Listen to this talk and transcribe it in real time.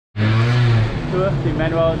Rua de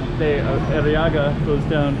Manuel de Arriaga goes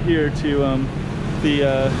down here to the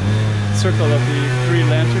circle of the Three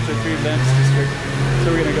Lanterns or Three Lamps district.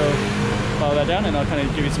 So we're gonna go follow that down, and I'll kind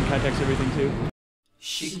of give you some context of everything too.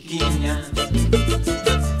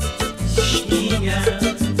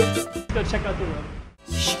 Go check out the room.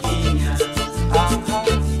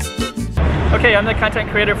 Okay, I'm the content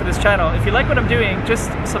creator for this channel. If you like what I'm doing, just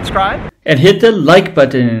subscribe and hit the like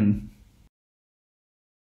button.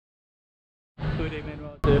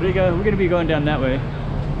 We're going to be going down that way,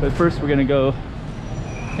 but first we're going to go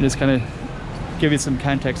and just kind of give you some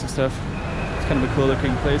context of stuff. It's kind of a cool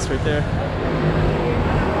looking place right there.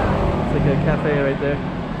 It's like a cafe right there.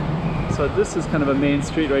 So this is kind of a main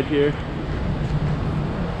street right here.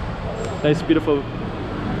 Nice beautiful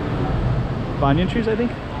banyan trees, I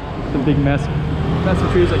think. Some big massive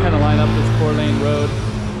trees that kind of line up this 4-lane road.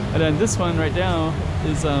 And then this one right now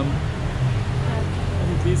is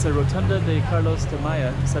these are Rotunda de Carlos de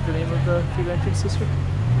Maya. Is that the name of the Three Lanterns district?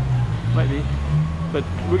 Might be. But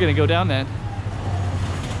we're gonna go down that.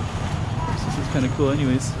 This is kind of cool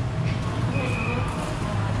anyways.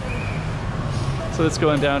 So let's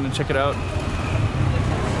go on down and check it out.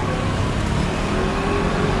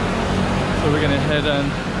 So we're gonna head on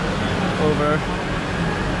over.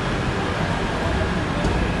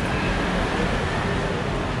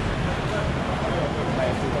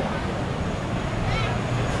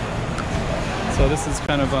 So this is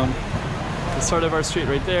kind of the start of our street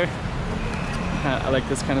right there. I like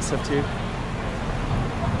this kind of stuff too.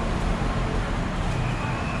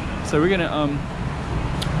 So we're gonna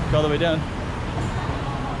go all the way down.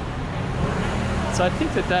 So I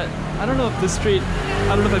think that I don't know if this street,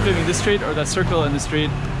 I don't know if I'm filming this street or that circle in the street,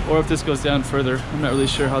 or if this goes down further. I'm not really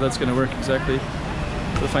sure how that's gonna work exactly.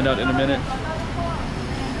 We'll find out in a minute.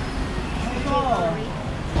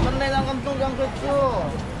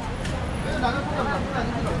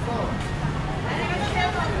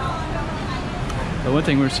 But one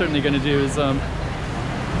thing we're certainly going to do is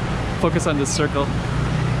focus on this circle.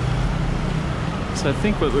 So I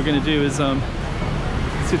think what we're going to do is see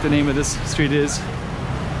what the name of this street is.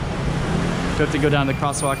 We have to go down the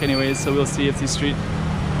crosswalk anyways, so we'll see if these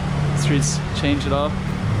streets change at all.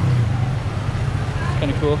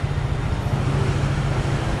 Kind of cool.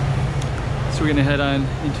 So we're going to head on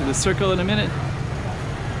into the circle in a minute.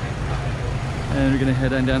 And we're going to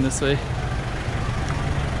head on down this way.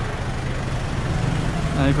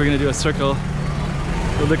 I think we're going to do a circle.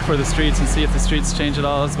 We'll look for the streets and see if the streets change at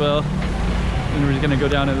all as well. And we're going to go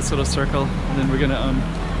down in this little circle, and then we're going to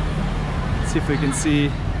see if we can see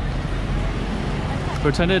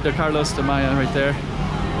Rotunda de Carlos de Maya right there.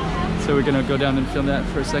 So we're going to go down and film that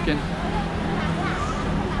for a second.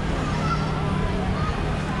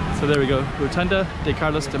 So there we go, Rotunda de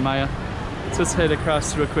Carlos de Maya. So let's head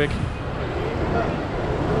across real quick.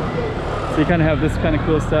 So you kind of have this kind of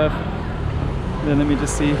cool stuff. And then let me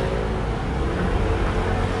just see.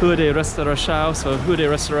 Rua de Restauração. So Rua de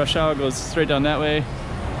Restauração goes straight down that way.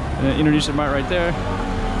 And an Indonesian mart right there.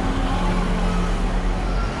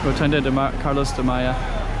 Rotunda de Carlos de Maya.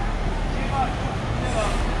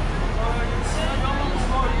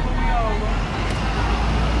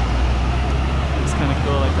 It's kind of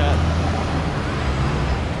cool like that.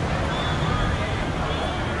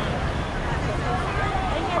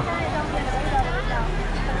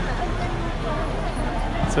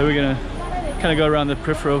 So we're gonna kind of go around the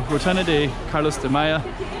peripheral Rotunda de Carlos de Maya.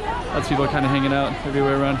 Lots of people kind of hanging out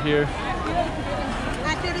everywhere around here.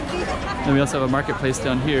 And we also have a marketplace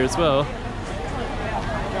down here as well.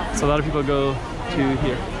 So a lot of people go to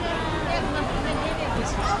here.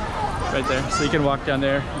 Right there. So you can walk down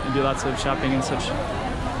there and do lots of shopping and such.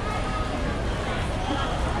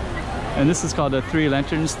 And this is called the Three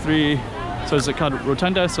Lanterns. So it's called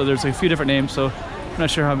Rotunda, so there's a few different names, so I'm not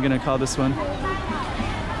sure how I'm gonna call this one.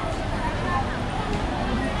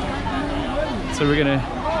 So we're gonna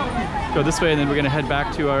go this way, and then we're gonna head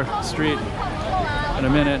back to our street in a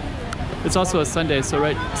minute. It's also a Sunday, so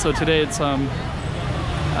today it's kind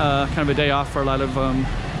of a day off for a lot of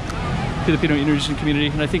Filipino Indonesian community,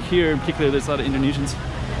 and I think here in particular there's a lot of Indonesians.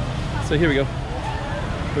 So here we go.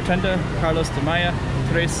 Rotunda Carlos de Maya,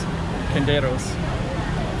 Tres Tenderos.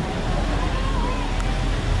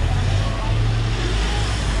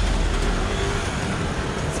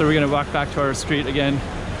 So we're gonna walk back to our street again.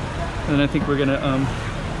 And then I think we're gonna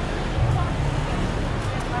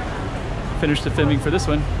finish the filming for this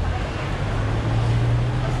one.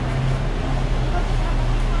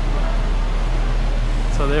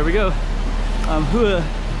 So there we go. Rua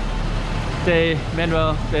de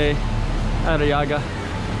Manuel de Arriaga.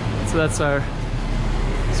 So that's our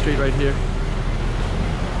street right here.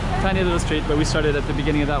 tiny little street, but we started at the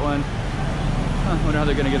beginning of that one. I wonder how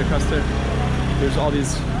they're gonna get across there. There's all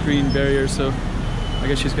these green barriers, so I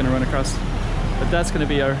guess she's gonna run across. But that's gonna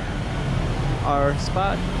be our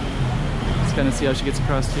spot. Let's kind of see how she gets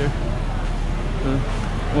across here.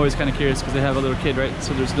 I'm always kind of curious because they have a little kid, right?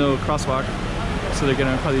 So there's no crosswalk, so they're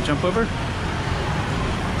gonna probably jump over.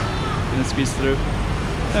 Gonna squeeze through.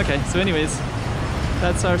 Okay, so anyways,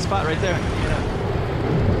 that's our spot right there. Yeah.